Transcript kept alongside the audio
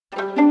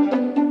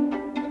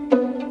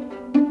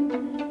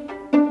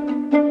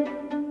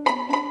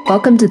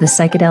Welcome to the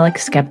Psychedelic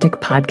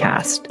Skeptic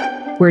Podcast,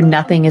 where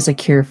nothing is a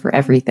cure for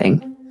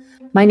everything.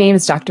 My name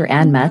is Dr.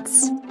 Ann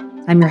Metz.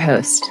 I'm your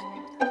host.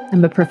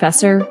 I'm a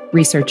professor,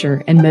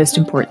 researcher, and most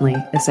importantly,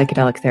 a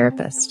psychedelic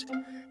therapist.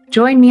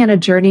 Join me on a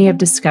journey of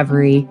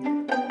discovery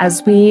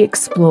as we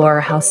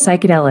explore how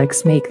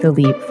psychedelics make the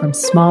leap from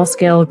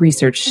small-scale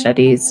research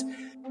studies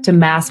to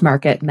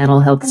mass-market mental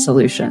health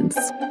solutions.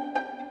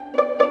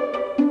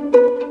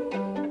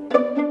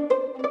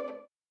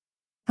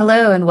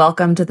 Hello, and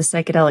welcome to the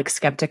Psychedelic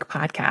Skeptic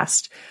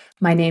Podcast.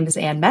 My name is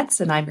Ann Metz,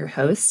 and I'm your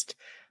host.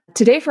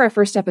 Today, for our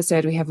first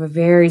episode, we have a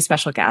very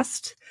special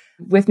guest.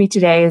 With me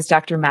today is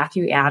Dr.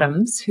 Matthew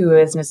Adams, who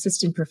is an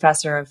assistant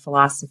professor of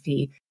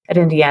philosophy at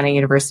Indiana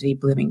University,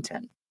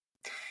 Bloomington.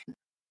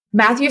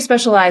 Matthew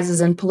specializes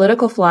in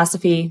political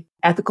philosophy,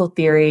 ethical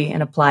theory,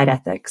 and applied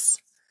ethics.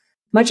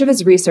 Much of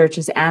his research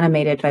is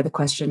animated by the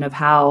question of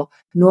how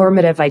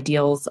normative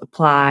ideals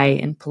apply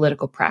in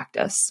political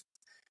practice.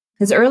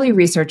 His early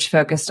research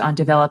focused on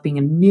developing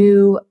a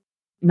new,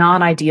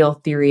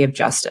 non-ideal theory of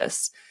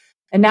justice.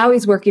 And now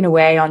he's working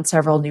away on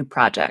several new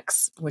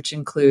projects, which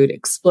include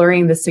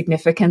exploring the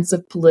significance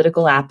of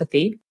political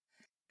apathy,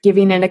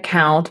 giving an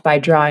account by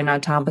drawing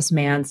on Thomas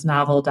Mann's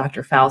novel,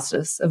 Dr.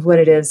 Faustus, of what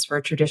it is for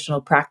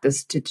traditional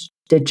practice to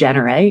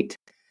degenerate,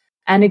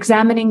 and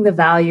examining the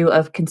value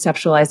of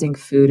conceptualizing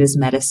food as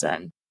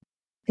medicine.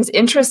 His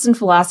interests in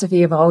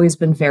philosophy have always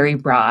been very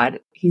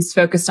broad. He's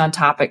focused on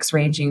topics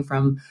ranging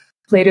from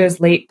Plato's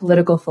late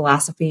political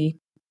philosophy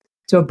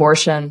to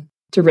abortion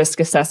to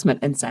risk assessment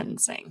and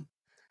sentencing.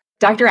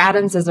 Dr.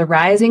 Adams is a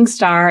rising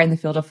star in the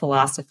field of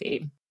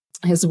philosophy.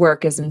 His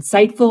work is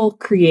insightful,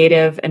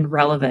 creative, and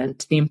relevant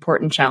to the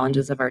important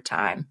challenges of our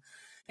time.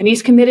 And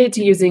he's committed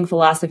to using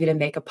philosophy to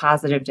make a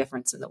positive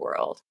difference in the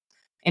world.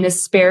 In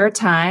his spare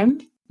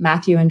time,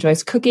 Matthew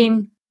enjoys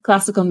cooking,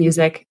 classical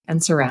music,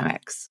 and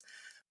ceramics.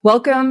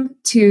 Welcome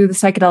to the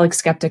Psychedelic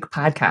Skeptic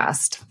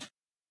Podcast.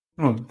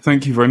 Oh,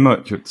 thank you very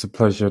much. It's a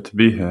pleasure to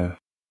be here.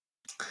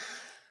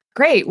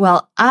 Great.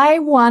 Well, I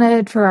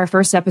wanted for our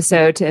first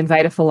episode to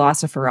invite a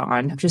philosopher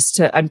on just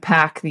to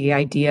unpack the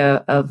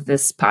idea of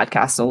this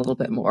podcast a little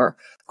bit more.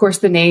 Of course,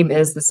 the name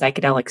is the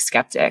Psychedelic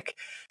Skeptic.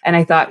 And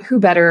I thought, who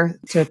better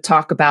to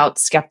talk about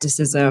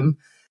skepticism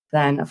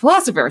than a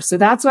philosopher? So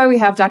that's why we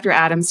have Dr.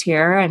 Adams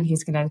here, and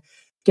he's going to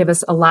give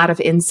us a lot of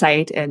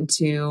insight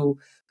into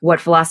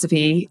what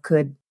philosophy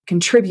could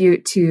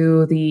contribute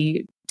to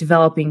the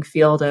developing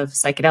field of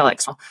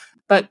psychedelics.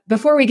 But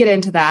before we get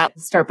into that,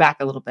 let's start back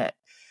a little bit.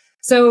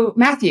 So,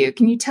 Matthew,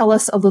 can you tell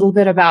us a little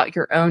bit about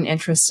your own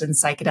interest in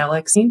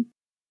psychedelics?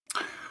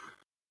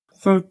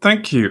 So,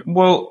 thank you.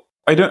 Well,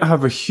 I don't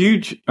have a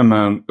huge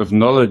amount of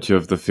knowledge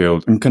of the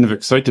field. I'm kind of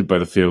excited by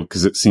the field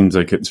because it seems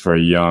like it's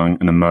very young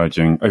and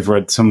emerging. I've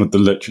read some of the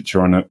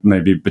literature on it,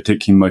 maybe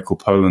particularly Michael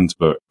Pollan's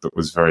book that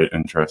was very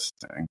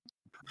interesting.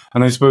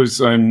 And I suppose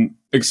I'm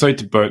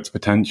excited by its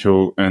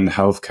potential in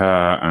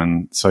healthcare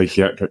and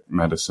psychiatric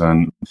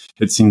medicine.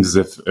 It seems as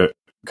if it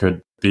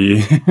could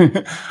be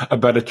a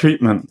better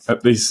treatment,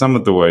 at least some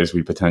of the ways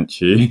we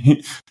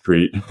potentially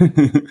treat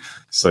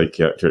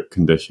psychiatric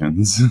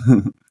conditions.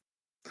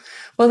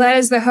 Well, that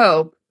is the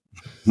hope.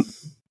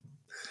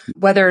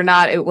 Whether or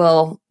not it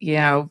will,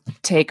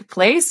 take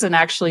place and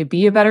actually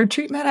be a better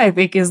treatment, I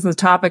think is the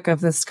topic of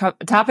this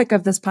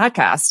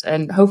podcast,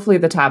 and hopefully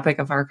the topic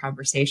of our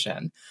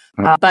conversation.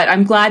 But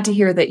I'm glad to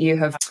hear that you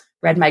have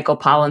read Michael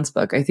Pollan's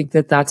book. I think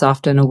that that's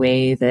often a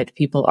way that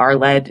people are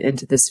led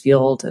into this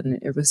field,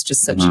 and it was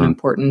just such an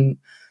important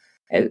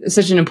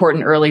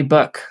early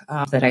book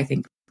that I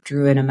think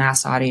drew in a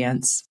mass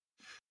audience.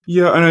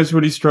 Yeah, and I was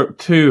really struck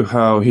too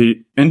how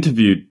he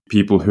interviewed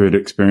people who had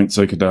experienced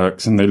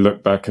psychedelics, and they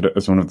look back at it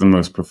as one of the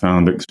most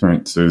profound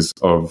experiences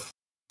of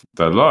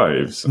their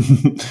lives.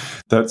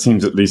 That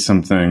seems at least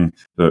something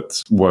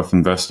that's worth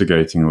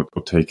investigating or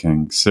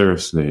taking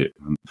seriously.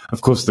 Of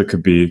course, there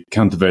could be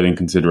countervailing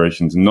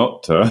considerations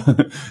not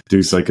to do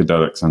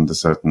psychedelics under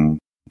certain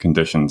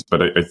conditions,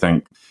 but I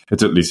think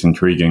it's at least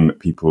intriguing that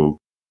people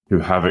who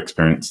have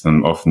experienced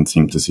them often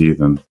seem to see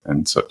them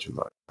in such a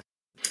light.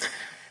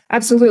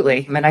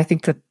 Absolutely. I mean, I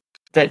think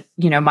that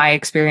my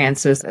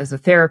experience as a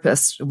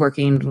therapist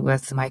working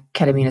with my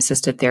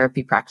ketamine-assisted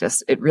therapy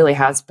practice, it really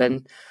has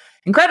been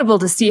incredible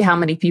to see how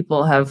many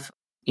people have,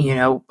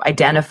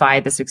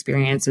 identified this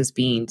experience as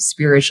being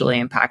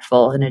spiritually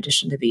impactful in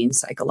addition to being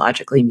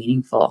psychologically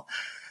meaningful.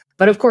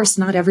 But of course,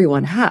 not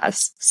everyone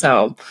has.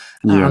 So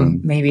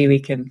maybe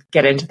we can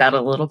get into that a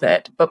little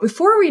bit. But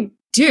before we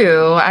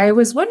do, I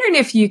was wondering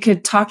if you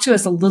could talk to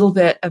us a little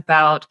bit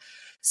about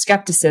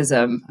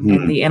skepticism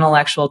and the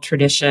intellectual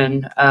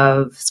tradition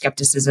of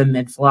skepticism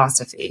in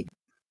philosophy.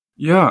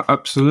 Yeah,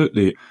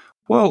 absolutely.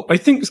 Well, I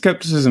think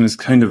skepticism is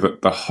kind of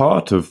at the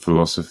heart of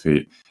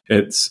philosophy.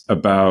 It's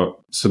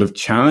about sort of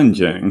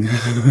challenging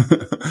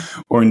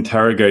or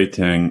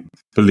interrogating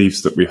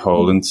beliefs that we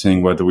hold and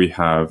seeing whether we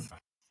have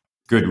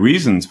good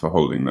reasons for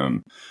holding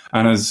them.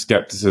 And as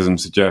skepticism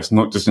suggests,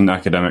 not just in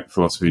academic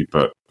philosophy,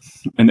 but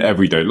in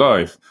everyday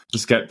life, the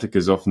skeptic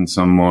is often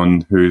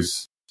someone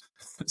who's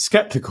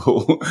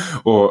skeptical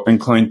or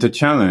inclined to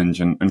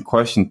challenge and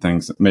question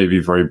things that may be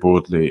very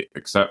broadly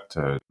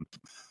accepted.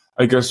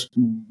 I guess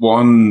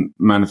one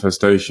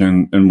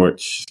manifestation in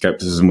which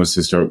skepticism was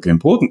historically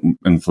important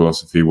in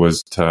philosophy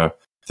was to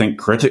think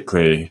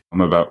critically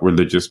about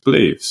religious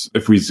beliefs.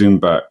 If we zoom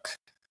back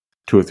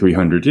 200 or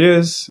 300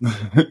 years,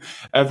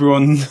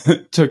 everyone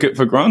took it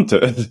for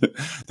granted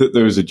that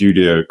there was a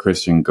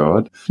Judeo-Christian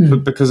God.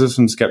 But because of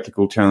some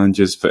skeptical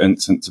challenges, for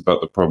instance,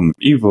 about the problem of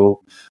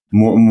evil,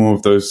 more and more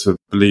of those sort of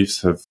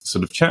beliefs have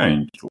sort of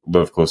changed.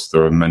 Although, of course,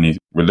 there are many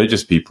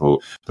religious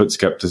people, but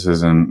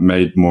skepticism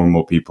made more and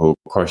more people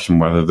question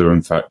whether there are,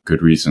 in fact,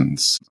 good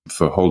reasons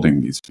for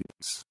holding these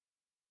beliefs.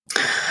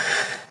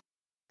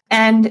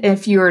 And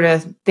if you were to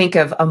think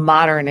of a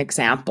modern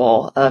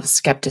example of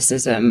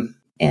skepticism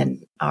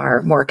in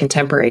our more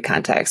contemporary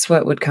context,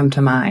 what would come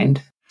to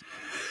mind?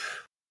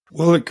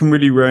 Well, it can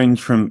really range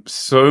from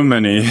so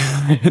many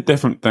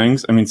different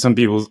things. I mean, some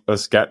people are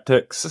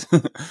skeptics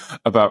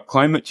about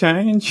climate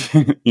change.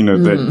 They're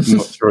not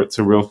sure it's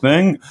a real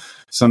thing.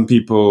 Some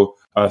people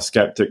are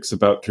skeptics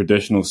about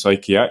traditional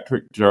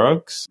psychiatric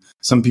drugs.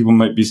 Some people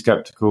might be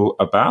skeptical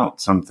about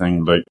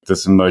something like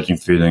this emerging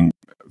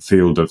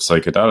field of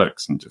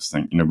psychedelics and just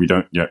think, we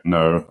don't yet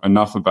know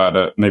enough about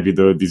it. Maybe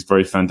there are these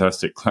very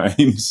fantastic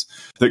claims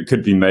that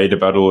could be made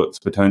about all its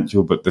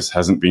potential, but this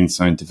hasn't been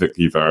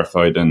scientifically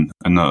verified in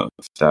enough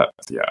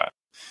depth yet.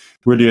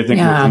 Really, I think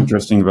what's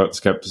interesting about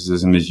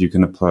skepticism is you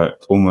can apply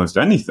it to almost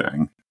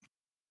anything.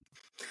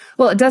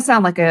 Well, it does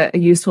sound like a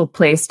useful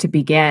place to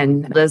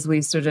begin as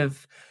we sort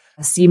of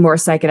see more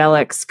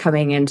psychedelics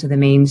coming into the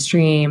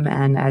mainstream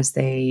and as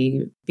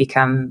they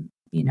become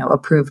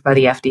approved by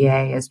the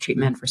FDA as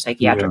treatment for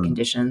psychiatric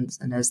conditions,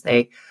 and as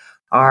they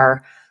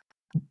are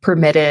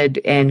permitted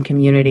in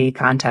community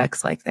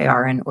contexts like they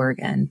are in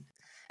Oregon.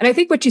 And I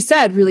think what you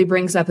said really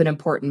brings up an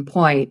important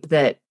point,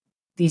 that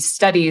these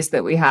studies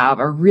that we have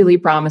are really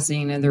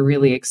promising and they're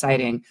really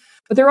exciting,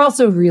 but they're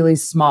also really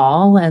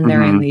small, and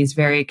they're in these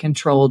very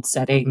controlled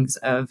settings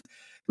of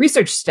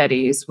research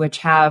studies, which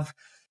have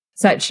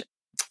such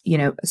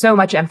so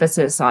much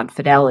emphasis on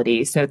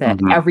fidelity, so that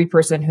every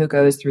person who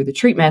goes through the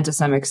treatment to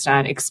some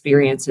extent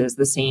experiences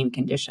the same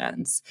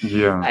conditions.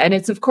 Yeah. And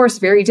it's, of course,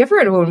 very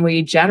different when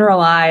we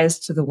generalize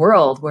to the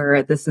world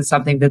where this is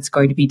something that's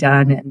going to be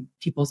done in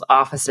people's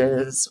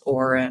offices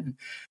or in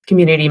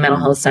community mental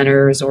health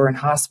centers or in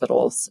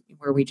hospitals,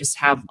 where we just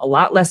have a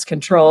lot less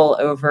control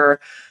over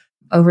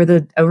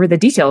the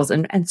details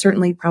and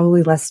certainly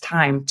probably less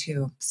time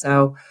too.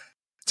 So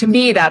to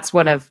me, that's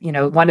one of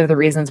the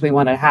reasons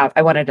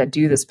I wanted to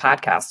do this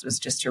podcast, was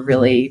just to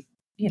really,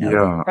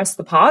 press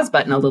the pause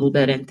button a little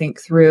bit and think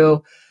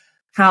through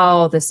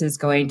how this is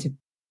going to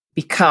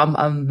become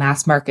a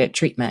mass market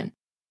treatment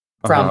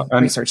from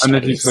research studies.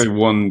 And as you say,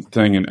 one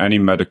thing in any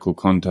medical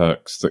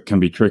context that can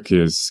be tricky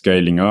is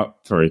scaling up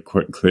very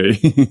quickly.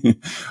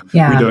 We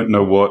don't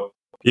know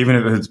even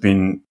if it has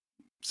been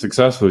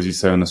successful, as you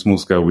say, on a small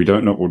scale, we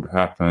don't know what would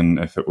happen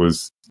if it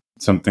was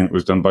something that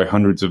was done by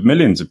hundreds of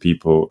millions of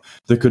people.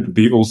 There could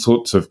be all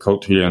sorts of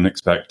culturally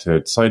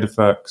unexpected side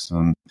effects,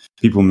 and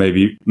people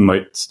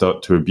might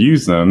start to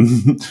abuse them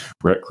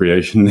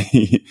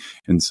recreationally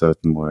in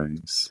certain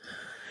ways.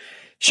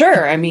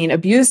 Sure. I mean,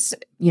 abuse,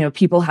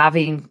 people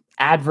having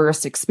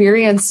adverse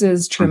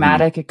experiences,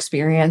 traumatic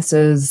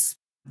experiences,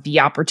 the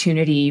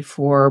opportunity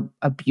for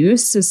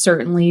abuse is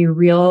certainly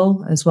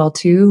real as well,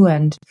 too.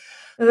 And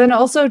then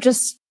also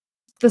just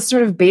the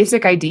sort of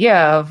basic idea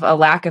of a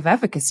lack of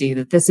efficacy,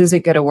 that this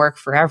isn't going to work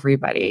for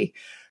everybody,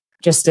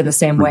 just in the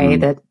same way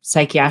that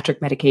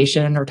psychiatric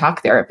medication or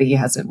talk therapy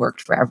hasn't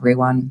worked for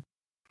everyone.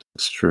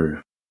 It's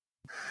true.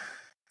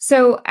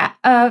 So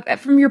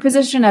from your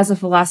position as a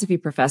philosophy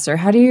professor,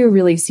 how do you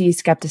really see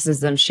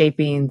skepticism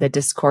shaping the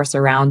discourse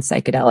around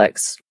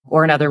psychedelics?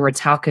 Or in other words,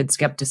 how could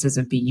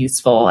skepticism be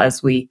useful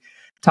as we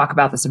talk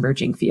about this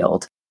emerging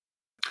field?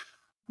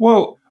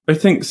 Well, I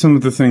think some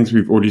of the things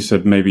we've already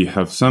said maybe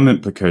have some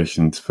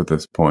implications for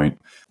this point.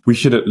 We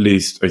should at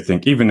least, I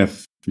think, even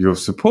if you're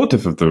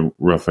supportive of the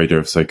rough idea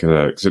of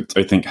psychedelics, it's,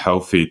 I think,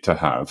 healthy to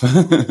have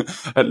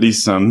at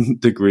least some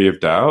degree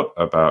of doubt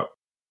about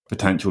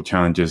potential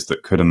challenges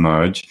that could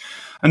emerge.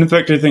 And in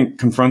fact, I think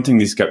confronting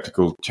these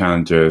skeptical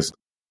challenges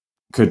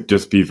could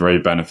just be very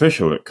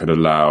beneficial. It could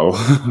allow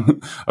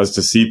us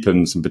to seep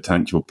in some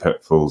potential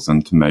pitfalls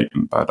and to make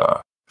them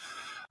better.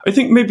 I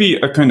think maybe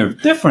a kind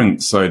of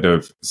different side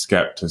of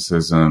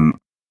skepticism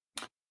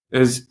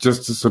is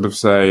just to sort of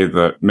say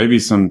that maybe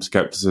some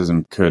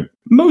skepticism could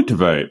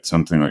motivate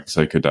something like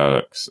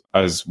psychedelics.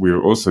 As we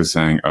were also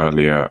saying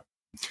earlier,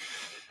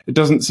 it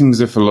doesn't seem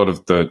as if a lot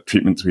of the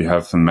treatments we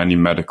have for many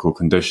medical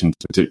conditions,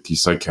 particularly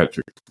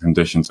psychiatric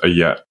conditions, are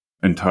yet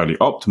entirely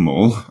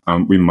optimal.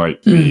 We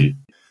might be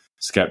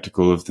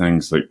skeptical of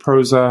things like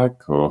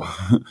Prozac or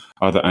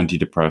other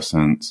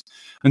antidepressants.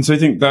 And so I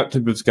think that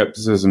type of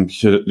skepticism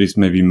should at least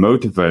maybe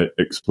motivate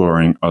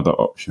exploring other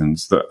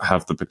options that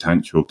have the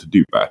potential to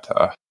do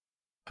better.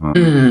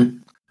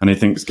 And I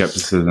think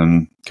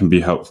skepticism can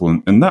be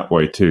helpful in that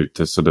way too,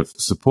 to sort of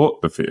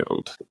support the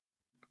field.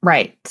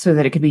 Right. So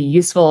that it could be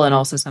useful and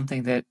also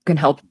something that can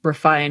help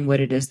refine what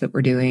it is that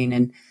we're doing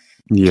and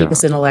keep Yeah.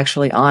 us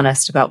intellectually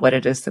honest about what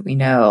it is that we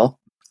know.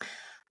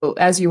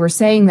 As you were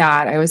saying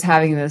that, I was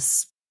having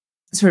this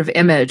sort of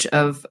image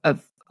of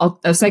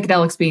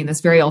psychedelics being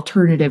this very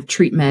alternative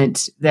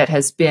treatment that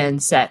has been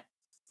set,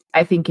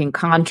 I think, in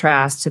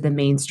contrast to the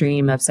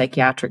mainstream of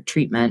psychiatric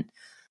treatment.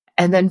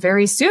 And then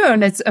very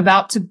soon it's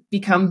about to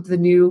become the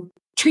new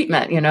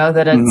treatment,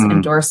 that it's Hmm.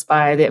 endorsed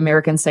by the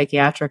American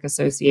Psychiatric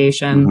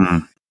Association, Hmm.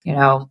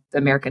 the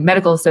American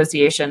Medical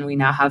Association. We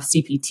now have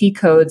CPT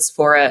codes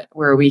for it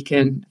where we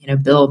can,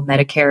 bill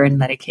Medicare and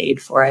Medicaid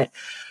for it,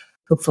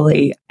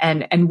 hopefully.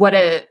 And what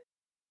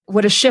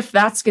a shift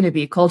that's going to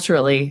be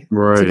culturally to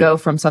Right. go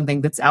from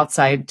something that's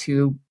outside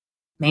to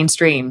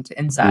mainstream to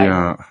inside.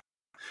 Yeah.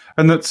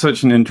 And that's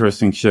such an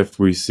interesting shift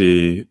we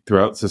see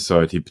throughout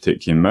society,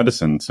 particularly in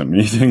medicine. So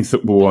many things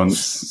that were once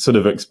sort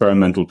of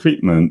experimental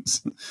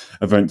treatments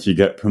eventually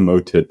get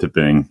promoted to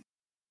being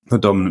the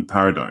dominant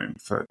paradigm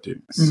for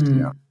this. Mm.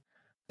 Yeah.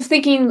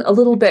 Thinking a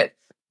little bit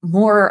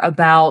more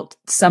about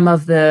some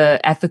of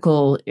the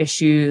ethical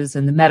issues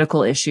and the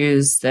medical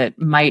issues that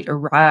might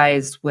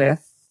arise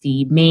with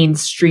the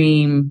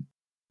mainstream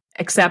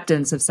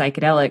acceptance of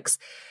psychedelics.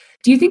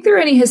 Do you think there are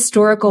any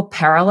historical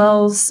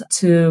parallels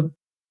to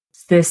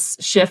this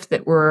shift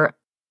that we're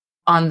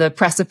on the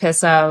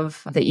precipice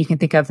of that you can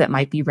think of that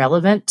might be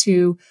relevant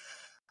to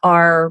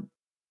our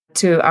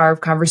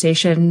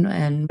conversation?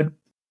 And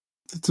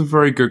That's a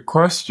very good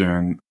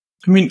question.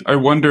 I mean, I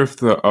wonder if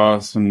there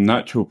are some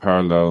natural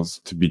parallels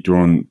to be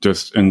drawn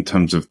just in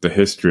terms of the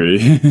history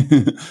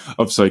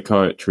of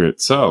psychiatry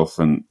itself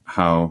and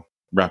how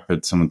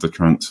rapid some of the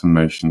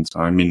transformations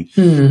are. I mean,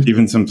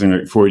 even something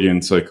like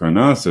Freudian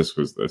psychoanalysis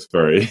was this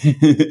very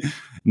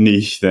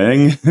niche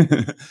thing.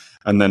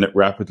 And then it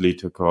rapidly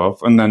took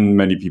off. And then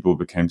many people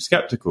became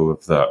skeptical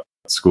of that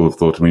school of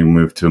thought and we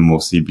moved to a more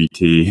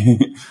CBT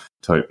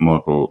type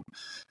model.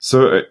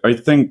 So I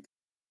think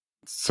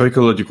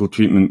psychological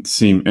treatments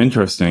seem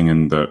interesting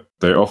in that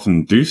they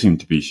often do seem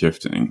to be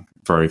shifting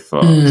very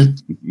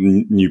fast.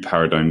 New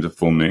paradigms are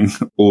forming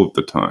all of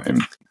the time.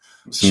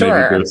 So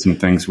maybe there's some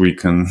things we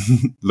can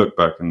look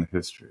back in the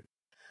history.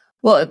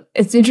 Well,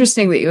 it's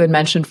interesting that you had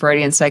mentioned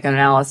Freudian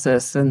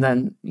psychoanalysis and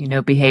then,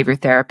 behavior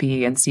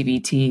therapy and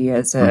CBT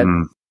as a,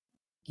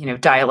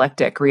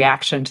 dialectic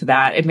reaction to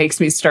that. It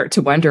makes me start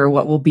to wonder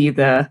what will be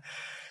the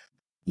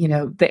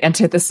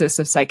antithesis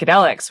of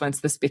psychedelics once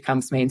this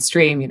becomes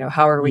mainstream.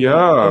 How are we going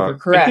to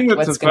overcorrect? I think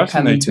that's what's a going to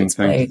come into fascinating its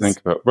thing place? to think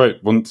about.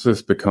 Right, once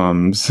this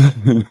becomes,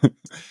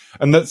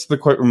 and that's the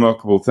quite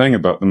remarkable thing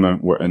about the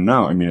moment we're in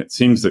now. I mean, it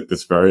seems like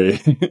this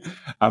very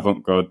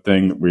avant-garde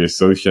thing that we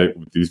associate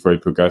with these very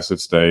progressive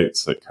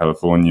states like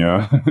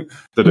California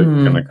that are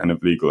going to kind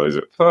of legalize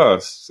it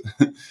first.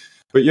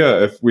 But yeah,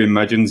 if we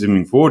imagine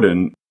zooming forward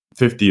in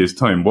 50 years'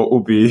 time, what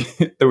will be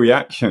the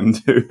reaction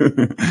to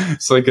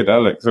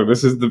psychedelics? So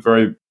this is the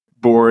very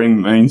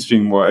boring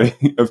mainstream way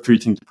of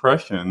treating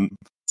depression.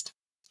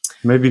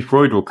 Maybe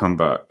Freud will come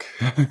back.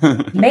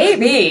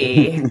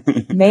 Maybe.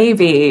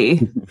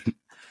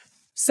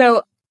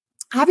 So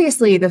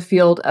obviously the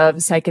field of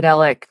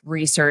psychedelic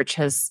research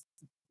has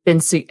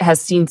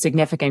seen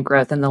significant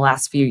growth in the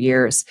last few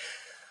years.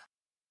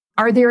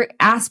 Are there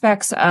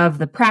aspects of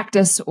the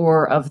practice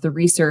or of the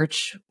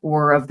research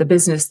or of the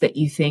business that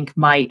you think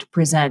might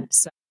present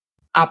some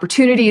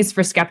opportunities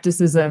for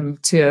skepticism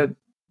to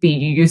be a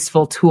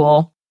useful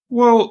tool?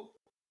 Well,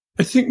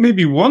 I think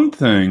maybe one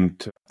thing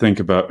to think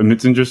about, and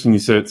it's interesting you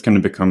say it's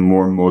going to become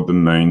more and more the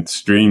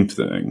mainstream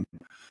thing.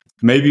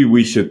 Maybe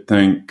we should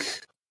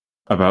think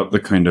about the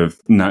kind of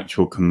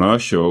natural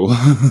commercial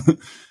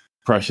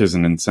pressures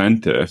and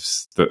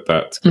incentives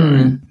that's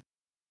going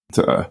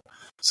to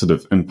sort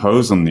of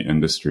impose on the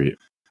industry.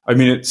 I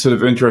mean, it's sort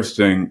of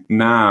interesting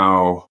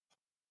now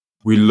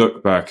we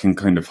look back in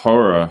kind of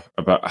horror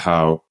about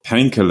how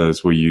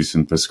painkillers were used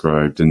and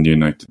prescribed in the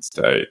United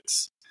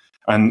States.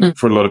 And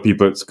for a lot of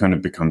people, it's kind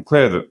of become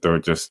clear that there are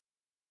just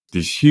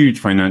these huge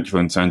financial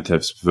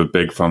incentives for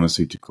big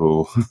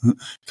pharmaceutical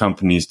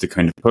companies to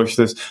kind of push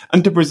this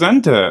and to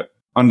present it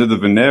under the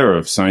veneer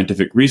of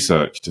scientific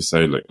research to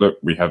say, like, look,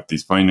 we have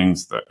these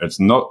findings that it's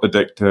not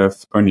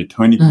addictive. Only a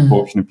tiny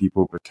proportion of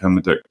people become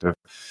addictive.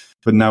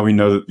 But now we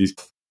know that these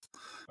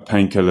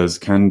painkillers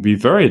can be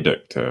very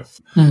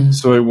addictive.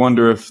 So I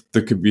wonder if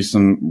there could be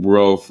some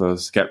role for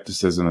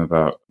skepticism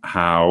about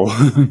how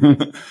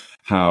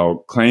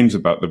how claims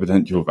about the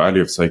potential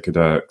value of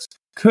psychedelics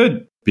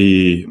could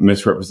be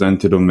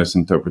misrepresented or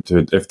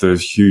misinterpreted if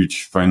there's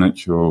huge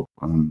financial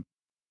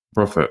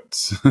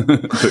profits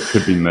that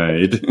could be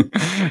made.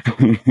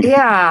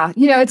 Yeah.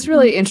 It's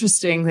really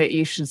interesting that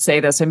you should say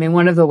this. I mean,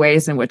 one of the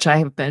ways in which I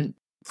have been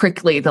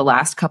prickly the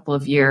last couple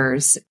of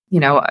years,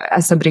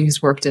 as somebody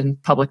who's worked in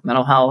public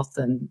mental health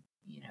and,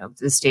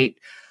 the state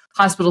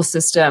hospital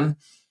system,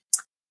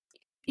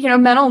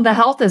 mental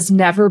health has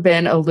never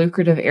been a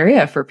lucrative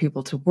area for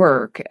people to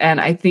work. And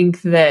I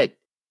think that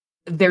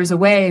there's a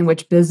way in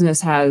which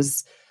business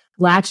has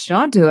latched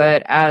onto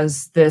it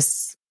as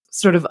this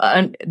sort of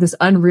this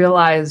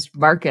unrealized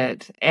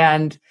market.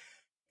 And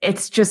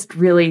it's just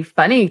really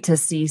funny to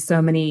see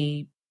so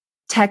many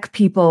tech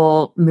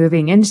people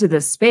moving into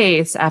this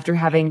space after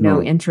having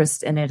no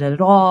interest in it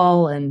at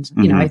all. And,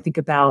 you know, I think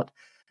about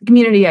the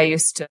community I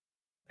used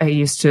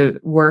to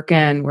work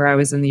in, where I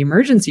was in the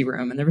emergency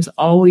room, and there was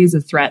always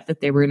a threat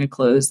that they were going to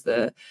close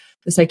the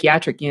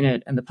psychiatric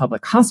unit in the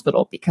public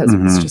hospital because it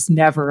was just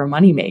never a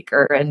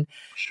moneymaker. And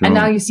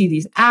now you see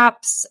these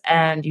apps,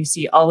 and you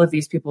see all of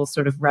these people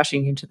sort of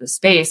rushing into the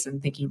space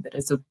and thinking that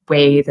it's a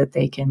way that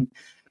they can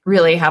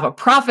really have a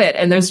profit.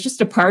 And there's just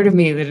a part of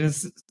me that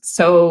is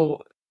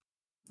so,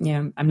 you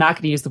know, I'm not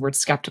going to use the word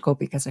skeptical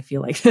because I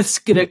feel like it's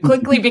going to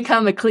quickly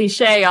become a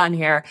cliche on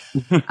here.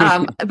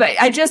 But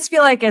I just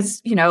feel like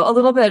it's, you know, a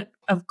little bit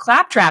of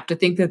claptrap to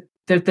think that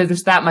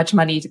there's that much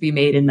money to be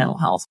made in mental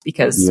health,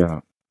 because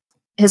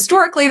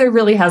historically there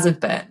really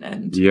hasn't been.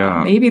 And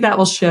maybe that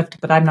will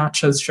shift, but I'm not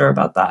so sure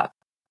about that.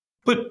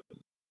 But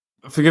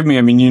forgive me,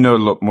 I mean, you know a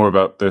lot more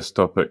about this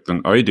topic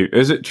than I do.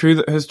 Is it true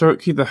that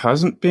historically there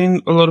hasn't been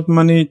a lot of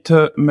money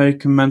to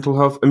make in mental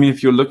health? I mean,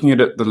 if you're looking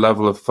at it at the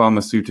level of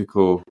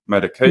pharmaceutical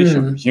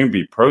medication,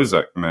 presumably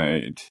Prozac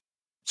made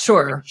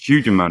a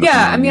huge amount of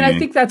money. I mean, I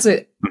think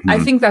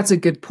that's a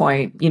good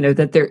point, you know,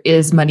 that there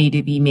is money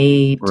to be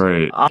made.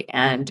 Right.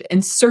 And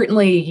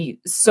certainly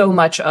so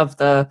much of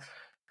the,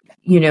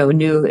 you know,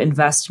 new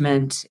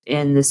investment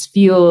in this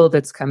field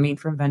that's coming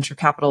from venture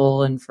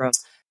capital and from,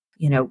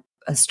 you know,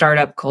 a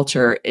startup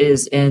culture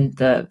is in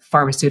the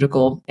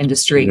pharmaceutical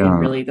industry and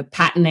really the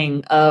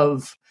patenting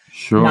of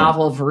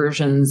novel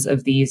versions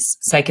of these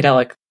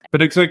psychedelic.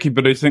 But exactly.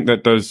 But I think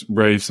that does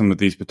raise some of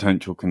these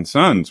potential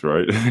concerns,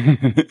 right?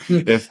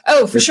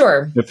 For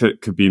sure. If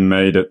it could be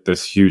made at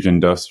this huge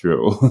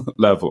industrial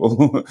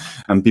level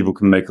and people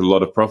can make a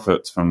lot of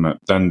profits from it,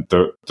 then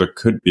there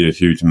could be a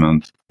huge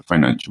amount of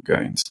financial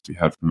gains to be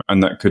had from it.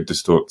 And that could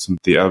distort some of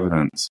the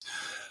evidence.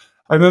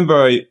 I remember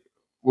I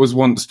was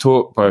once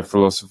taught by a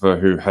philosopher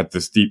who had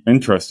this deep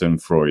interest in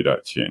Freud,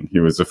 actually, and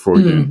he was a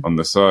Freudian on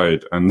the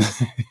side, and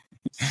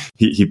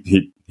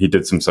he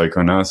did some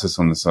psychoanalysis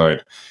on the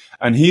side.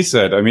 And he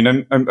said, I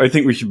mean, I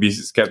think we should be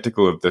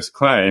skeptical of this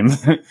claim,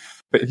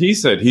 but he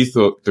said he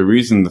thought the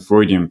reason the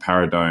Freudian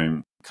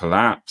paradigm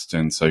collapsed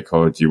in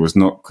psychology was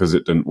not because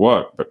it didn't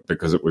work, but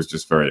because it was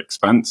just very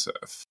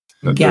expensive.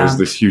 That there was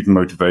this huge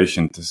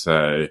motivation to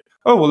say,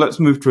 oh, well, let's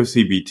move to a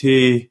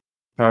CBT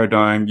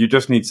paradigm. You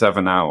just need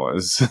 7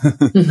 hours.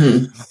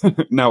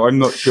 Now, I'm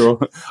not sure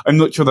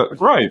that's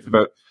right,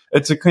 but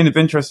it's a kind of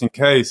interesting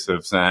case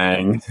of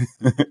saying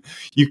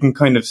you can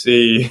kind of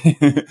see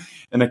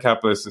in a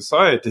capitalist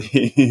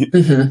society,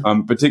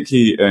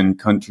 particularly in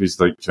countries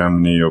like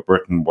Germany or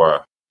Britain,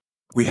 where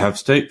we have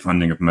state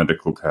funding of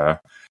medical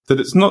care, that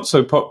it's not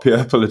so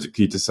popular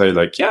politically to say,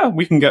 like, yeah,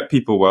 we can get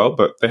people well,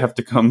 but they have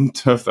to come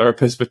to a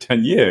therapist for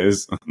 10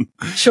 years.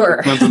 Sure.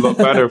 It sounds a lot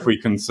better if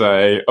we can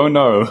say, oh,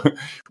 no,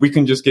 we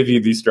can just give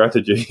you these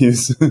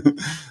strategies.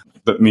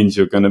 That means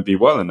you're going to be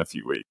well in a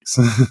few weeks.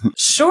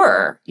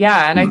 Sure.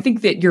 Yeah. And I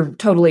think that you're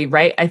totally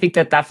right. I think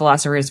that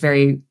philosopher is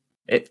very,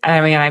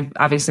 I mean, I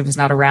obviously was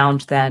not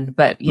around then,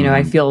 but, you know,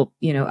 I feel,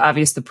 you know,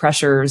 obvious the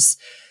pressures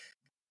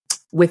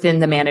within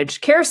the managed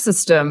care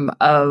system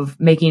of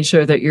making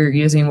sure that you're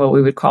using what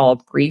we would call a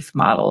brief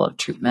model of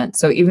treatment.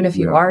 So even if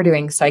you are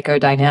doing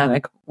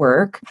psychodynamic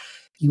work,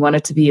 you want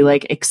it to be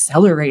like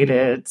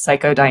accelerated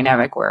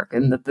psychodynamic work,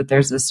 and that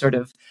there's this sort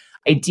of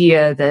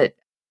idea that,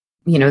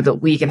 you know,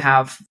 that we can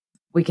have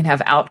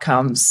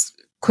outcomes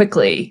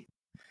quickly,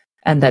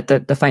 and that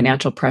the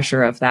financial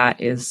pressure of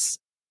that is,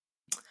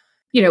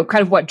 you know,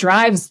 kind of what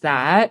drives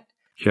that.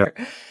 Yeah.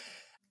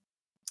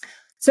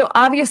 So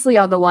obviously,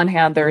 on the one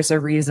hand, there's a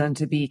reason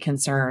to be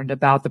concerned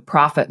about the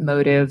profit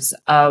motives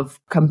of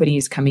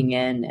companies coming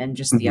in and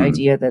just the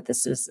idea that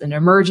this is an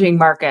emerging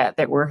market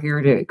that we're here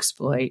to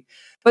exploit.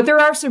 But there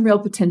are some real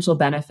potential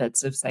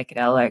benefits of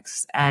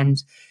psychedelics.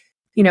 And,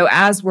 you know,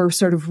 as we're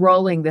sort of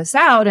rolling this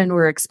out and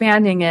we're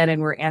expanding it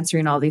and we're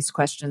answering all these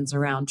questions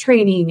around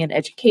training and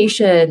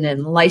education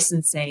and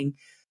licensing,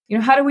 you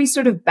know, how do we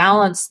sort of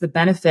balance the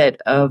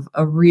benefit of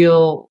a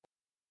real,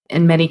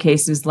 in many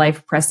cases,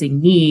 life-pressing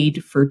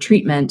need for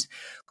treatment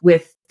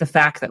with the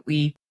fact that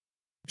we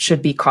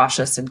should be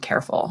cautious and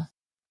careful?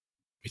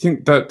 I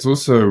think that's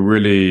also a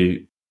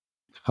really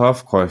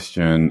tough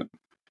question.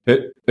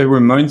 It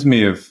reminds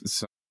me of,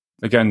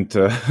 again,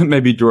 to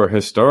maybe draw a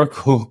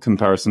historical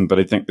comparison, but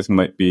I think this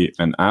might be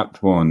an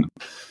apt one.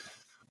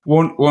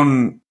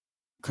 One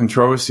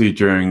controversy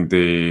during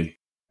the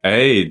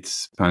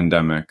AIDS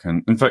pandemic,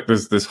 and in fact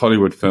there's this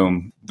Hollywood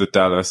film, The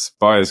Dallas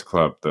Buyers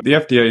Club, that the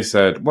FDA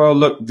said, well,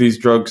 look, these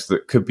drugs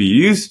that could be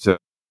used to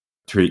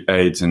treat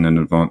AIDS in an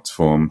advanced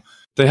form,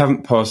 they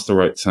haven't passed the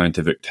right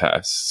scientific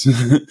tests,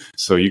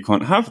 so you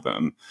can't have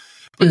them.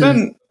 But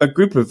then a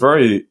group of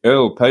very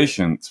ill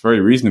patients very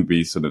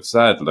reasonably sort of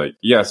said, like,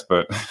 yes,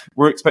 but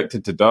we're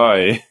expected to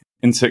die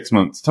in 6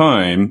 months'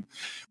 time.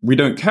 We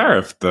don't care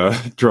if the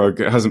drug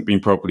hasn't been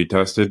properly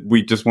tested.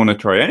 We just want to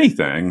try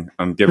anything,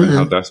 given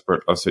how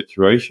desperate our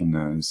situation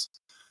is.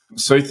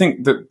 So I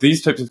think that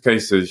these types of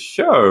cases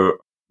show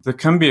there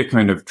can be a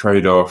kind of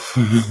trade-off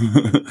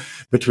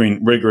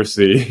between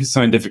rigorously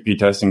scientifically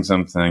testing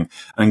something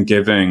and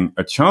giving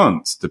a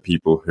chance to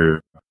people who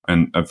are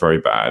in a very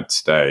bad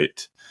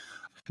state.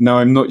 Now,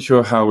 I'm not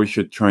sure how we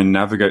should try and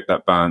navigate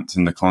that balance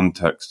in the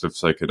context of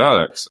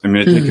psychedelics. I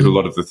mean, I take it a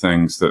lot of the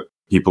things that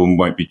people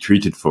might be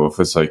treated for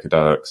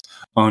psychedelics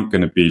aren't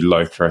going to be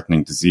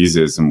life-threatening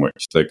diseases in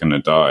which they're going to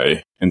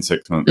die in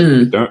 6 months if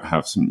we don't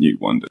have some new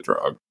wonder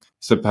drug.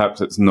 So perhaps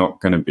it's not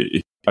going to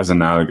be as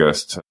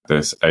analogous to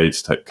this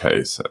AIDS type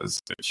case as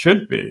it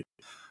should be.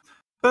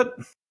 But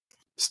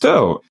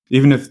still,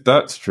 even if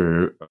that's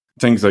true,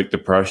 things like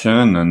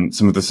depression and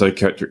some of the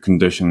psychiatric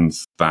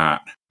conditions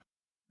that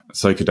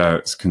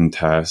psychedelics can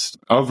test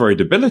are very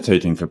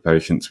debilitating for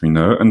patients, we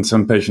know. And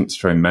some patients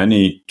try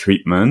many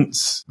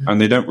treatments and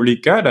they don't really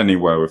get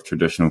anywhere with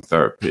traditional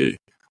therapy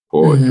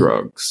or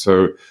drugs.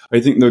 So I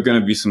think there are going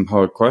to be some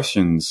hard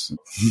questions,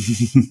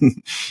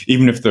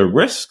 even if there are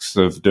risks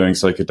of doing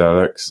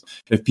psychedelics.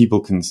 If people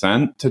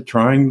consent to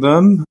trying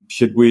them,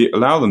 should we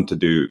allow them to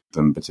do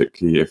them,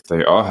 particularly if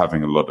they are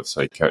having a lot of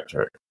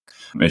psychiatric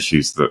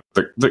issues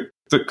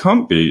that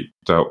can't be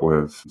dealt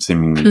with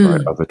seemingly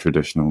by other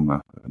traditional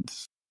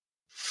methods?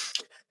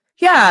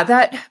 Yeah,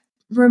 that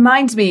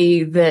reminds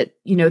me that,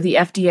 the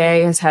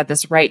FDA has had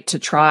this right to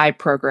try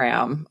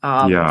program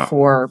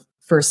for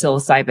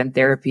psilocybin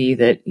therapy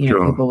that,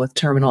 people with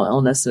terminal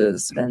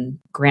illnesses have been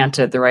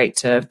granted the right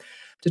to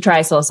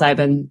try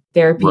psilocybin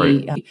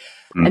therapy. Right.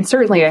 And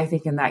certainly I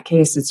think in that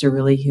case, it's a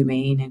really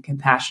humane and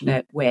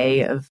compassionate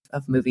way of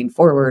moving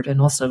forward. And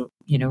also,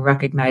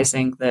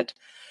 recognizing that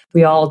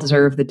we all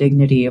deserve the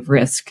dignity of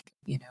risk,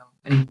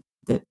 and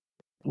that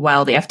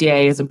while the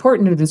FDA is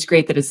important and it's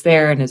great that it's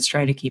there and it's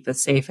trying to keep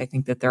us safe, I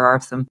think that there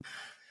are some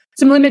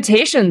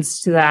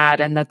limitations to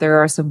that, and that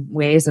there are some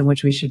ways in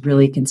which we should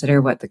really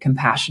consider what the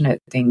compassionate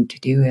thing to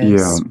do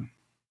is. Yeah.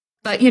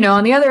 But,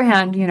 on the other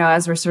hand,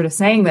 as we're sort of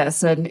saying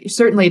this, and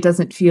certainly it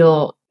doesn't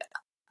feel,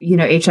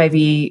 HIV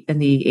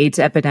and the AIDS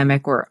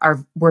epidemic were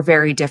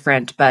very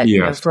different. But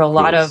for a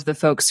lot of the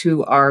folks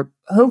who are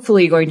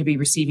hopefully going to be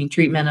receiving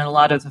treatment, and a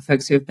lot of the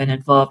folks who have been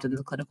involved in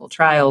the clinical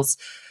trials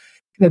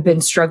have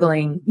been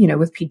struggling,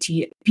 with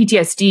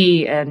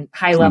PTSD and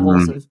high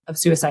levels of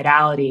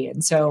suicidality.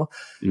 And so,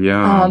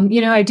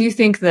 I do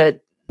think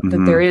that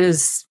there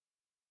is,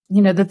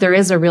 that there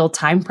is a real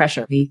time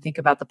pressure. We think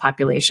about the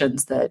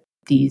populations that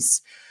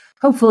these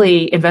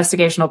hopefully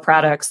investigational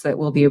products that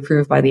will be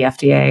approved by the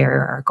FDA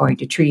are going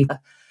to treat.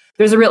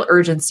 There's a real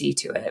urgency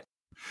to it.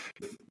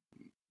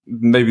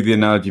 Maybe the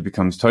analogy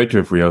becomes tighter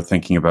if we are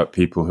thinking about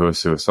people who are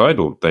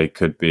suicidal. They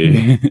could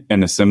be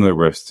in a similar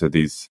risk to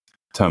these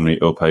terminally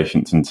ill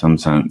patients in some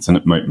sense, and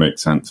it might make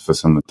sense for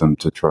some of them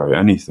to try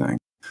anything.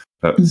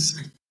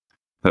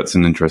 That's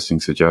an interesting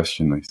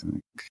suggestion, I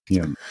think.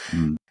 Yeah.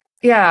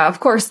 Yeah,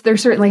 of course, there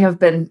certainly have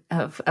been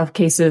of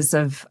cases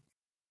of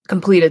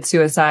completed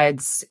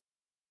suicides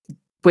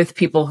with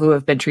people who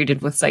have been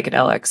treated with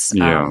psychedelics.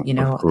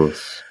 Of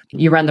course.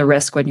 You run the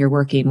risk when you're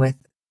working with,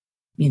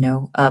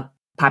 a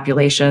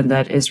population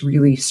that is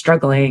really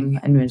struggling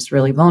and is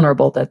really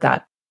vulnerable,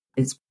 that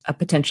is a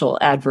potential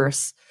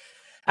adverse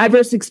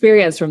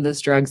experience from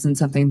those drugs, and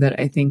something that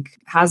I think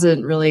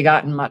hasn't really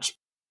gotten much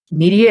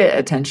media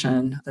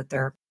attention. That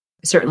they're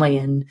certainly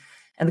in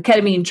the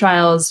ketamine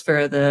trials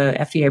for the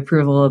FDA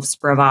approval of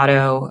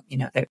Spravato,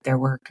 there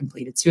were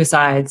completed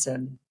suicides,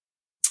 and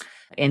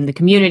in the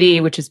community,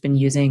 which has been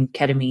using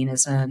ketamine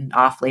as an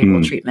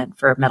off-label treatment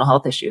for mental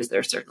health issues,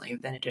 there certainly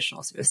have been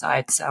additional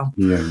suicides. So,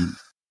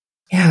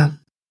 yeah.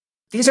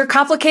 These are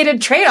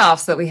complicated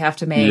trade-offs that we have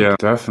to make. Yeah,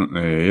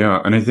 definitely.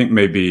 Yeah. And I think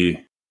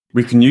maybe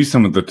we can use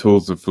some of the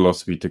tools of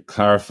philosophy to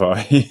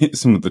clarify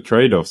some of the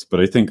trade-offs, but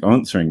I think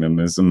answering them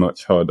is a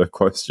much harder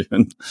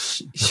question.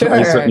 Sure.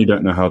 I certainly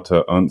don't know how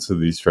to answer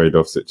these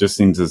trade-offs. It just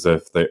seems as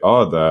if they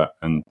are there,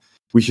 and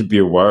we should be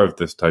aware of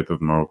this type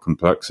of moral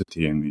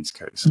complexity in these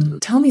cases.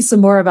 Tell me some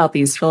more about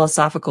these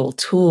philosophical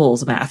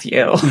tools,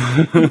 Matthew.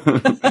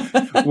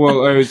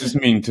 Well, I was just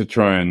meaning to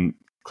try and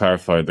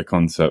clarify the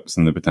concepts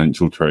and the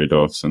potential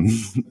trade-offs and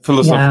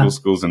philosophical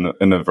schools in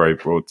a very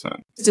broad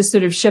sense. To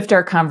sort of shift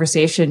our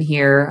conversation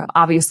here,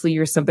 obviously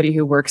you're somebody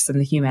who works in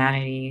the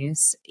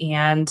humanities,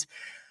 and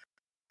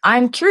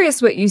I'm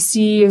curious what you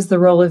see as the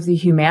role of the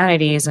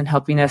humanities in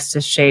helping us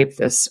to shape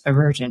this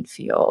emergent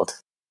field.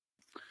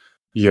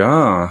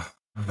 Yeah.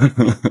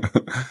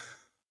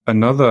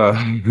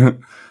 Another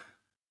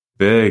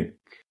big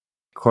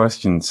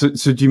question. So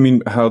do you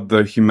mean how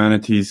the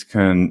humanities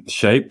can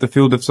shape the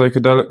field of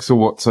psychedelics, or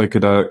what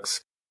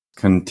psychedelics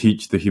can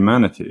teach the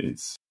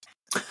humanities?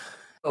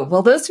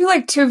 Well, those feel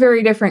like two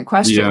very different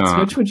questions. Yeah.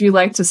 Which would you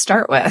like to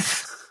start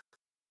with?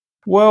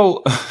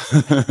 Well,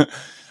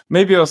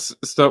 maybe I'll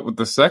start with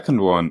the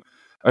second one.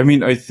 I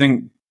mean, I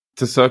think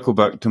to circle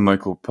back to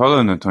Michael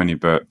Pollan a tiny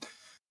bit,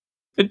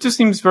 it just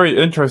seems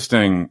very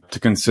interesting to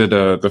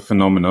consider the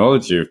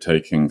phenomenology of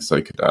taking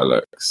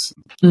psychedelics.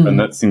 And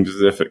that seems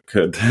as if it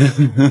could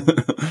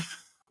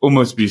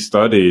almost be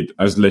studied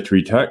as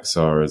literary texts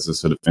are, as a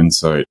sort of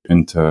insight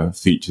into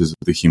features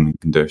of the human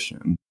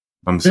condition.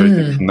 So I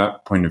think from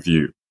that point of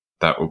view,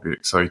 that will be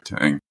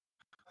exciting.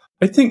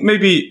 I think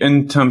maybe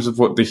in terms of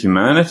what the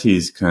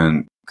humanities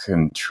can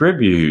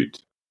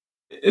contribute,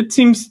 it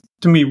seems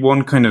to me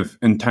one kind of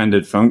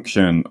intended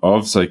function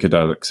of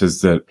psychedelics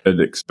is that it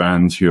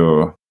expands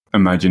your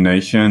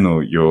imagination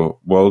or your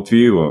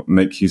worldview or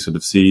makes you sort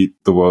of see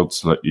the world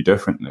slightly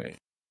differently.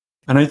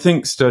 And I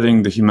think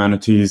studying the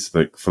humanities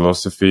like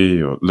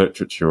philosophy or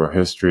literature or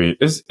history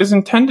is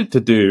intended to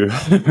do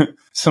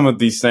some of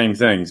these same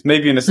things,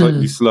 maybe in a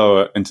slightly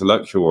slower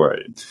intellectual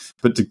way,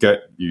 but to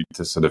get you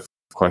to sort of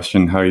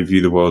question how you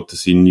view the world, to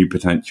see new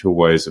potential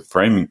ways of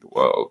framing the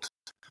world.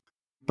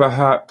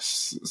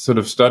 Perhaps sort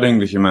of studying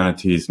the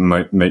humanities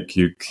might make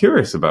you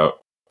curious about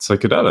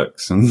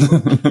psychedelics and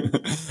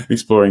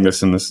exploring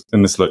this in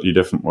a slightly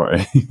different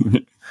way.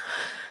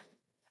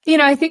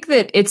 I think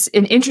that it's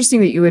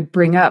interesting that you would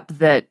bring up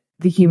that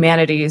the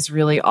humanities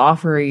really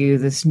offer you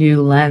this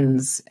new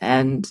lens,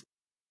 and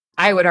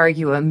I would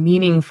argue a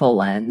meaningful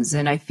lens.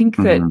 And I think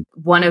that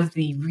one of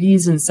the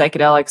reasons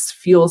psychedelics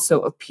feel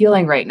so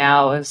appealing right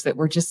now is that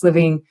we're just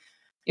living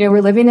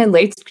in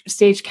late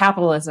stage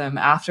capitalism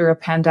after a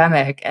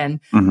pandemic. And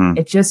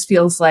it just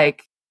feels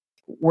like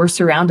we're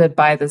surrounded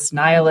by this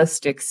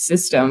nihilistic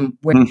system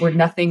where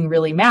nothing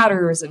really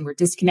matters and we're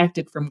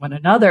disconnected from one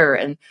another.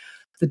 And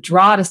the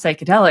draw to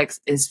psychedelics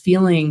is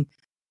feeling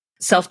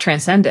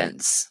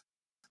self-transcendence.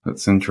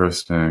 That's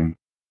interesting.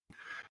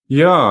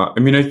 Yeah, I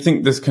mean, I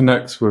think this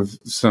connects with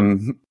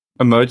some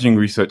emerging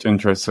research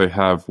interests I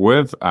have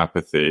with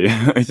apathy.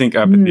 I think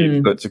apathy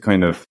is such a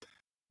kind of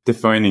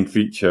defining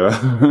feature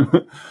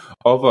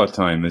of our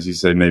time, as you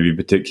say, maybe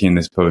particularly in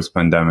this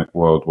post-pandemic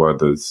world where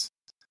there's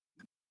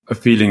a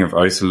feeling of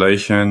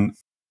isolation,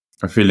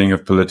 a feeling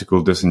of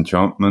political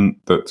disenchantment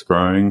that's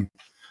growing.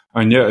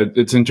 And yeah,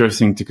 it's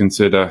interesting to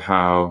consider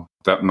how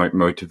that might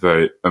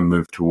motivate a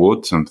move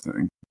towards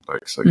something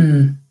like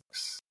psychedelics.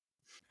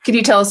 Could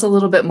you tell us a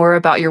little bit more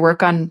about your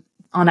work on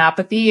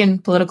apathy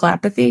and political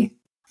apathy?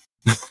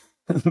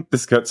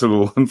 This gets a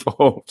little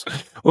involved.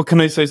 Well,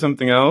 can I say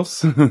something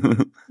else?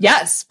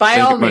 Yes, by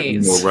all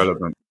means. More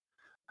relevant.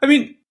 I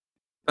mean,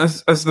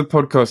 as the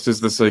podcast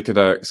is the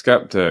Psychedelic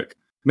Skeptic,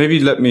 maybe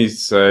let me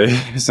say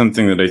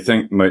something that I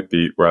think might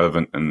be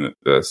relevant in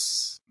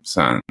this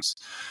sense.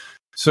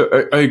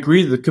 So I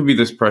agree there could be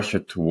this pressure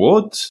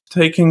towards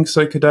taking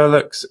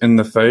psychedelics in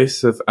the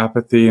face of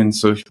apathy and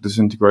social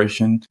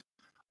disintegration.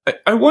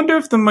 I wonder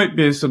if there might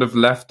be a sort of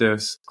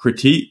leftist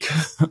critique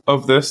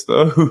of this,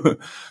 though,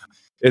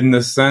 in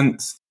the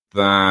sense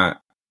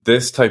that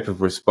this type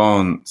of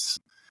response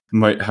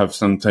might have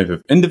some type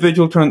of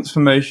individual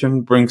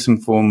transformation, bring some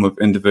form of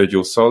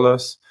individual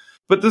solace.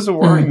 But there's a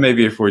worry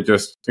maybe if we're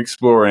just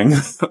exploring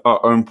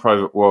our own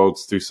private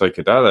worlds through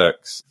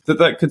psychedelics,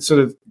 that could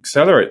sort of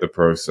accelerate the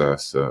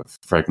process of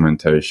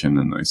fragmentation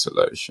and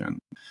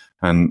isolation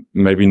and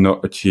maybe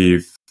not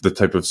achieve the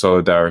type of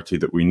solidarity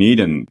that we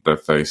need in the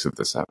face of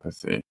this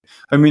apathy.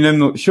 I mean, I'm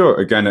not sure.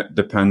 Again, it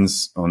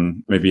depends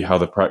on maybe how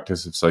the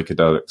practice of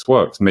psychedelics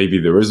works. Maybe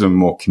there is a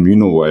more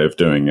communal way of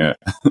doing it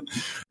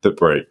that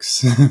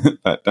breaks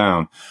that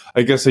down.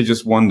 I guess I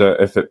just wonder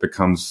if it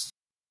becomes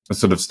a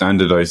sort of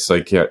standardized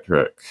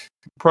psychiatric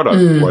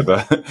product,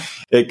 whether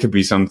it could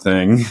be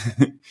something,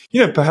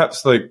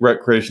 perhaps like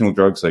recreational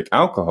drugs like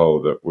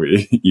alcohol that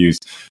we use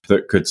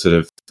that could sort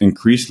of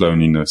increase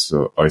loneliness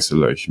or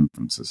isolation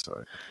from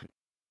society.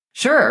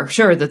 Sure.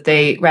 That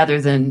they,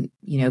 rather than,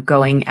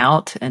 going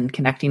out and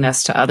connecting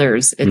us to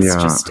others, it's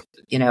just,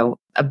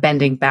 a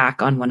bending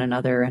back on one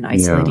another and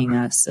isolating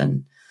us.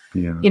 And,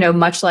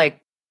 much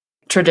like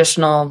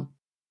traditional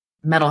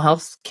mental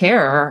health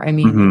care, I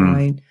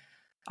mean,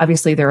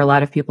 obviously, there are a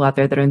lot of people out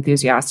there that are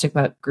enthusiastic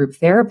about group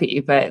therapy,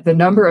 but the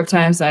number of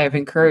times I have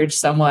encouraged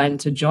someone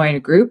to join a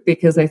group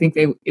because I think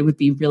it would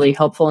be really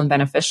helpful and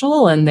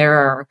beneficial, and there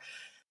are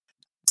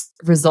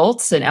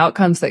results and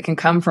outcomes that can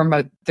come from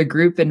the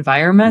group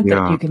environment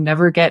that you can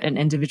never get in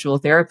individual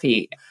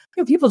therapy.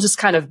 People just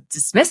kind of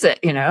dismiss it.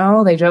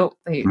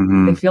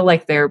 They feel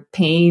like their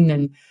pain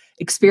and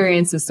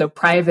experience is so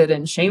private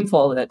and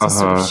shameful that to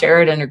sort of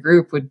share it in a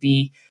group would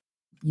be,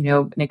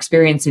 an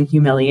experience in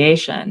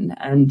humiliation.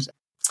 And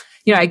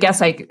I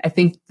guess I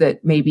think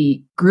that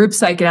maybe group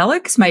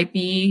psychedelics might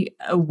be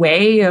a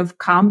way of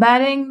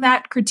combating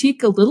that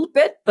critique a little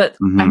bit, but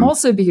I'm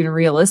also being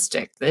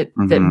realistic that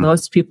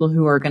most people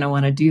who are going to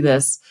want to do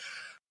this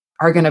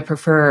are going to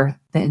prefer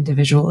the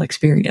individual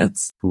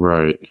experience.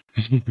 Right.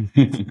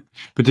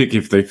 Particularly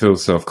if they feel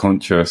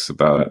self-conscious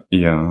about it.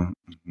 Yeah.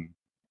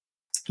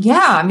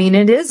 Yeah, I mean,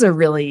 it is a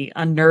really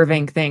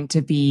unnerving thing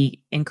to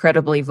be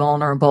incredibly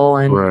vulnerable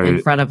and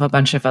in front of a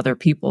bunch of other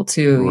people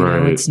too.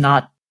 It's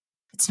not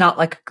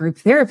like a group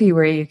therapy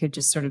where you could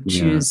just sort of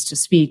choose to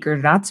speak or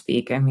not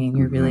speak. I mean,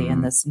 you're really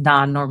in this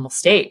non-normal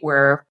state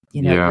where,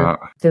 your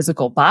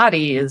physical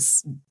body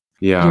is,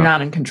 you're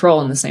not in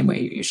control in the same way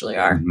you usually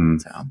are.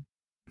 So.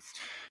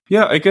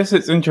 Yeah, I guess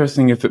it's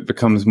interesting if it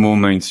becomes more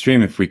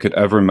mainstream, if we could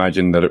ever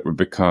imagine that it would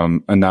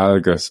become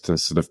analogous to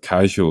sort of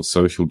casual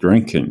social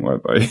drinking,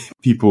 whereby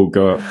people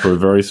go out for a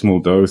very small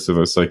dose of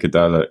a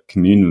psychedelic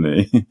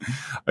communally.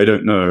 I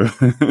don't know.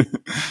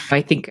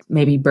 I think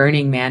maybe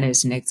Burning Man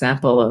is an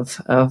example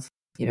of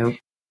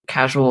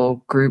casual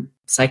group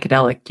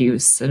psychedelic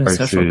use in a I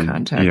social see. Yeah.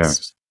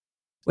 context,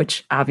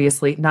 which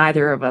obviously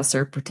neither of us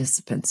are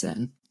participants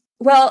in.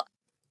 Well,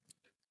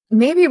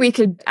 maybe we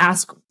could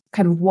ask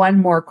kind of one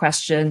more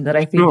question that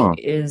I think Sure.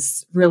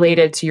 is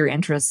related to your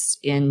interests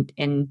in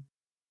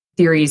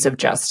theories of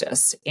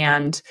justice.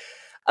 And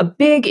a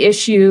big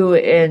issue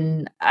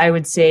in, I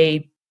would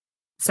say,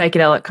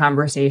 psychedelic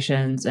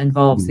conversations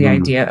involves the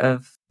Mm-hmm. idea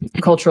of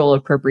cultural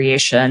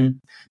appropriation,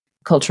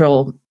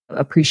 cultural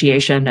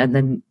appreciation, and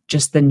then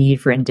just the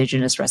need for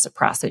indigenous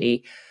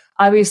reciprocity.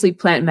 Obviously,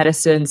 plant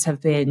medicines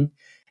have been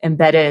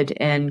embedded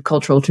in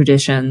cultural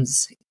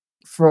traditions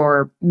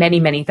for many,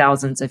 many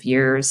thousands of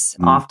years,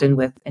 often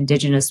with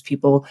indigenous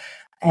people.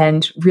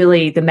 And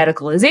really, the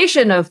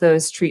medicalization of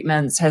those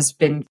treatments has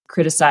been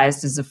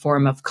criticized as a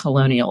form of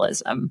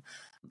colonialism.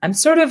 I'm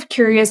sort of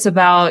curious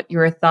about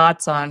your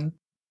thoughts on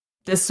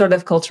this sort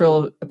of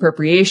cultural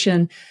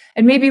appropriation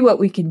and maybe what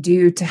we can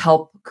do to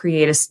help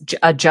create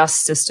a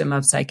just system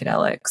of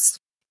psychedelics.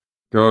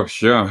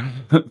 Gosh, yeah.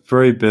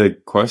 Very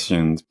big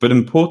questions, but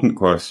important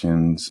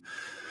questions.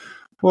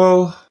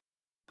 Well,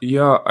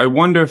 yeah, I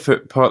wonder if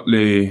it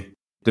partly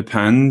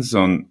depends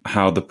on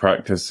how the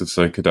practice of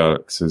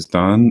psychedelics is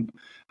done.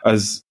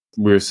 As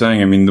we were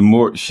saying, I mean, the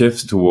more it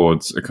shifts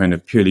towards a kind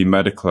of purely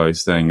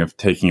medicalized thing of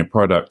taking a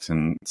product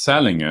and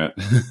selling it,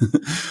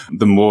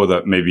 the more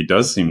that maybe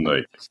does seem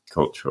like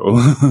cultural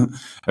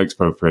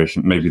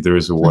expropriation. Maybe there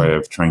is a way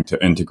of trying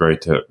to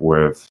integrate it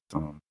with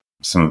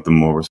some of the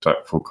more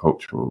respectful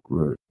cultural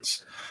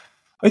roots.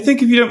 I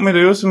think if you don't mind,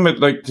 I also might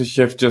like to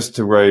shift just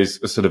to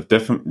raise a sort of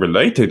different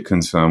related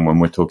concern when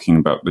we're talking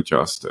about the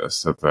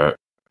justice of it.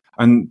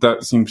 And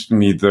that seems to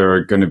me there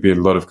are going to be a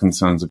lot of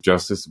concerns of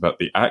justice about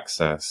the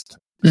access to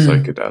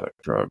psychedelic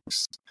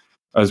drugs.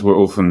 As we're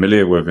all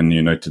familiar with in the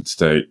United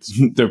States,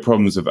 there are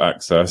problems of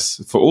access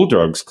for all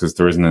drugs because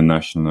there isn't a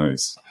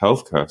nationalized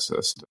healthcare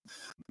system.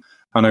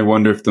 And I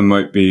wonder if there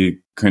might be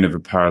kind of a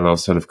parallel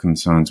set of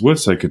concerns with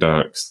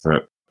psychedelics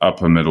that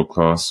upper middle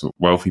class,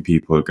 wealthy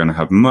people are going to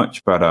have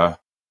much better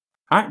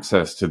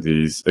access to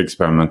these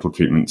experimental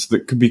treatments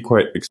that could be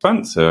quite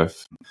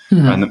expensive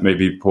and that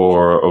maybe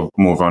poorer or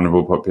more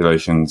vulnerable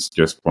populations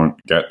just won't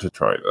get to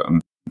try them.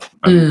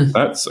 And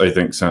that's, I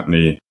think,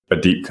 certainly a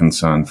deep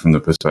concern from the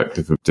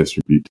perspective of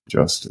distributed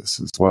justice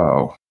as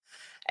well.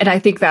 And I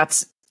think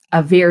that's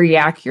a very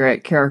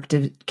accurate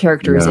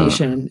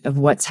characterization of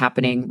what's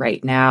happening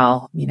right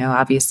now. You know,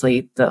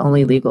 obviously the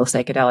only legal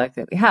psychedelic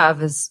that we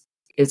have is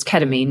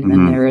ketamine,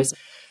 and there is,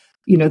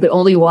 the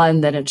only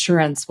one that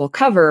insurance will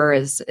cover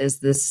is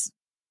this,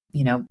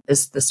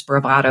 this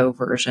Spravato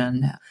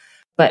version.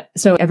 But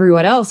so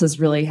everyone else is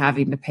really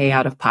having to pay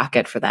out of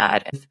pocket for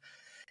that.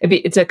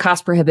 It's a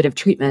cost prohibitive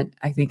treatment,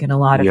 I think, in a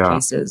lot of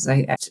cases.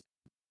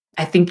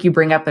 I think you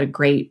bring up a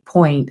great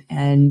point.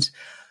 And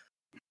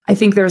I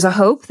think there's a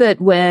hope that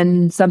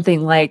when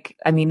something like,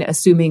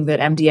 assuming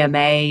that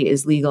MDMA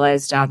is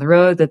legalized down the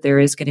road, that there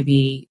is going to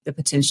be the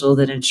potential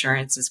that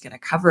insurance is going to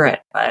cover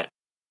it. But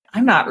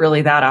I'm not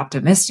really that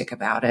optimistic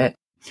about it.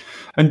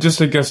 And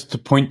just, I guess, to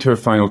point to a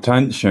final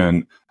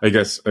tension, I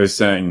guess I was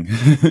saying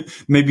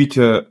maybe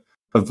to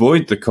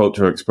avoid the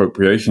cultural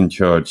expropriation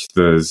charge,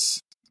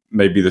 there's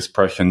maybe this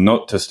pressure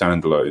not to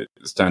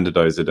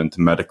standardize it and to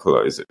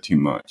medicalize it too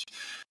much.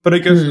 But I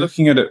guess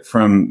looking at it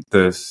from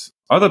this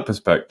other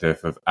perspective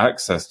of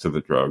access to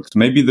the drugs,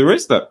 maybe there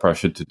is that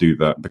pressure to do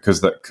that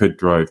because that could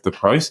drive the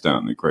price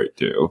down a great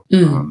deal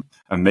and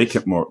make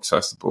it more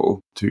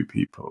accessible to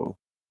people.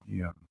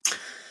 Yeah.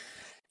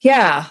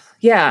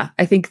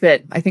 I think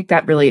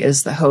that really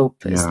is the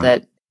hope, is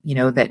that,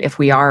 that if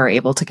we are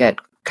able to get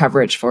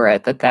coverage for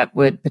it, that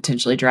would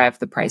potentially drive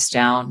the price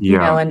down,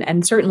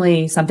 and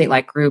certainly something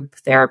like group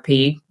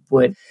therapy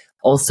would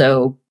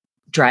also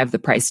drive the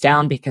price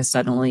down because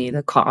suddenly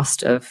the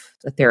cost of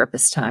the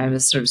therapist's time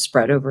is sort of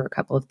spread over a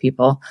couple of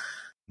people.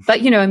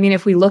 But,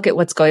 if we look at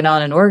what's going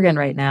on in Oregon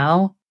right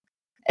now,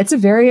 it's a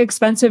very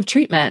expensive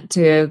treatment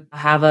to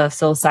have a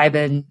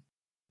psilocybin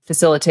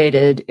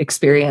facilitated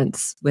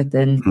experience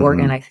within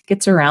Oregon. I think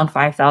it's around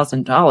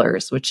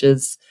 $5,000, which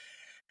is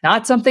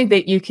not something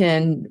that you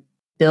can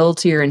bill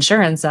to your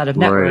insurance out of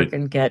network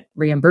and get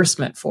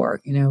reimbursement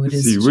for. It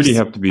is. So you really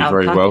have to be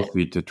very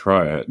wealthy to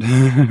try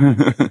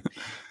it.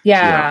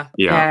 Yeah,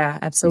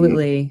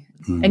 absolutely.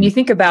 And you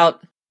think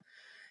about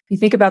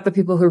the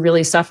people who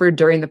really suffered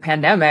during the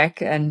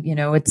pandemic, and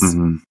it's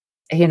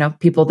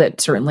people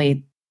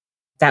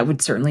that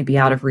would certainly be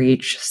out of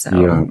reach.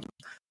 So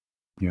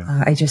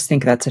I just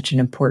think that's such an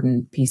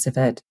important piece of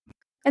it.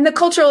 And the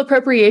cultural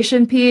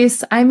appropriation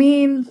piece, I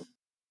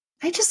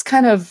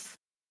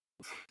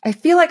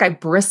feel like I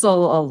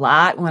bristle a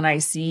lot when I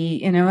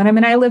see,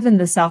 I live in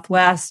the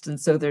Southwest, and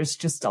so there's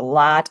just a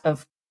lot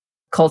of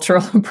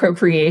cultural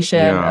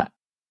appropriation.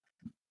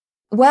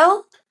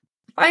 Well,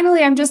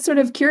 Finally, I'm just sort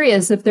of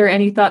curious if there are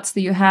any thoughts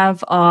that you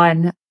have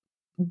on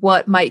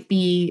what might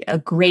be a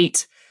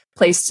great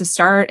place to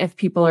start if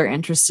people are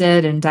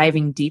interested in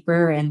diving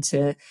deeper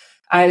into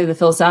either the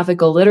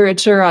philosophical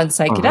literature on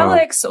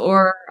psychedelics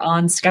or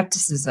on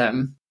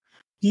skepticism.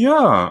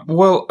 Yeah,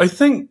 well, I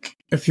think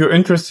if you're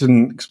interested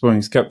in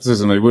exploring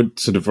skepticism, I would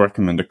sort of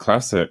recommend a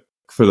classic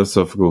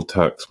philosophical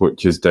text,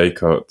 which is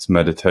Descartes'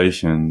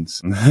 Meditations.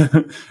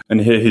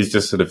 And here he's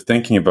just sort of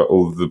thinking about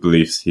all of the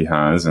beliefs he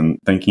has and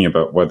thinking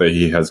about whether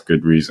he has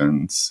good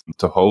reasons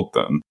to hold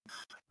them.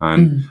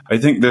 And I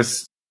think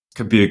this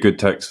could be a good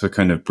text for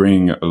kind of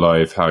bringing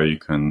alive how you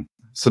can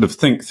sort of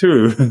think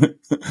through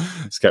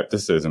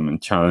skepticism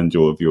and challenge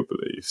all of your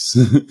beliefs.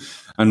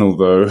 And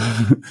although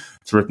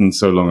it's written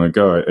so long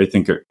ago, I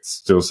think it's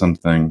still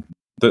something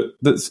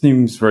that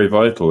seems very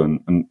vital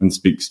and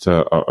speaks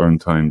to our own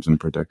times and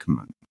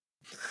predicament.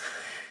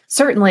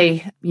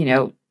 Certainly,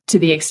 to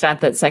the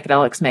extent that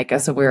psychedelics make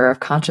us aware of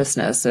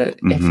consciousness, it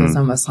feels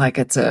almost like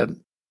it's a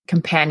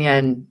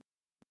companion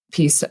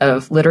piece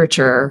of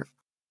literature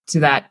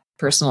to that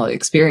personal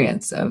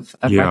experience of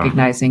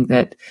recognizing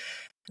that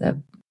the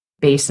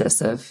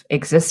basis of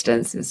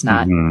existence is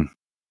not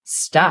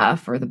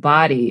stuff or the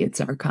body,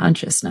 it's our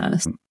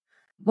consciousness.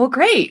 Well,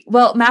 great.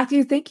 Well,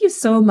 Matthew, thank you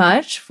so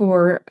much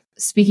for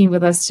speaking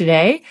with us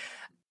today.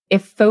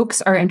 If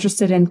folks are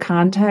interested in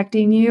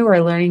contacting you or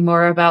learning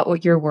more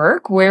about your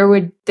work, where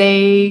would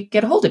they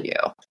get a hold of you?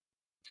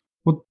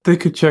 Well, they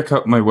could check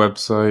out my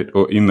website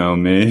or email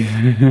me.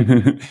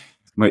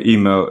 My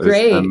email is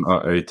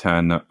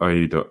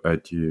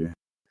mra10@iu.edu.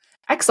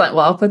 Excellent.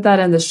 Well, I'll put that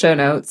in the show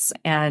notes.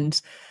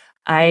 And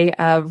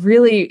I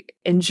really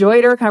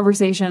enjoyed our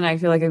conversation. I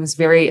feel like it was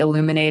very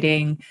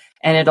illuminating.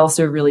 And it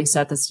also really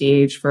set the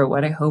stage for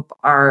what I hope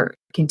are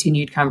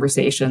continued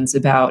conversations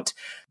about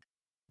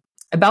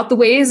the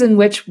ways in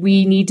which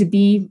we need to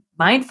be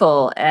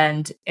mindful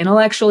and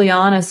intellectually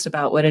honest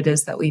about what it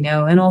is that we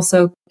know, and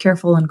also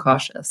careful and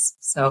cautious.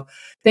 So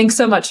thanks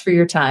so much for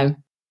your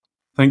time.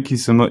 Thank you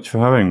so much for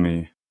having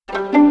me.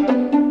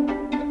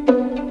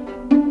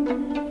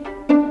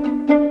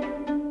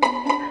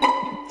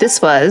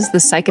 This was The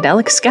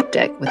Psychedelic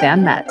Skeptic with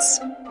Ann Metz.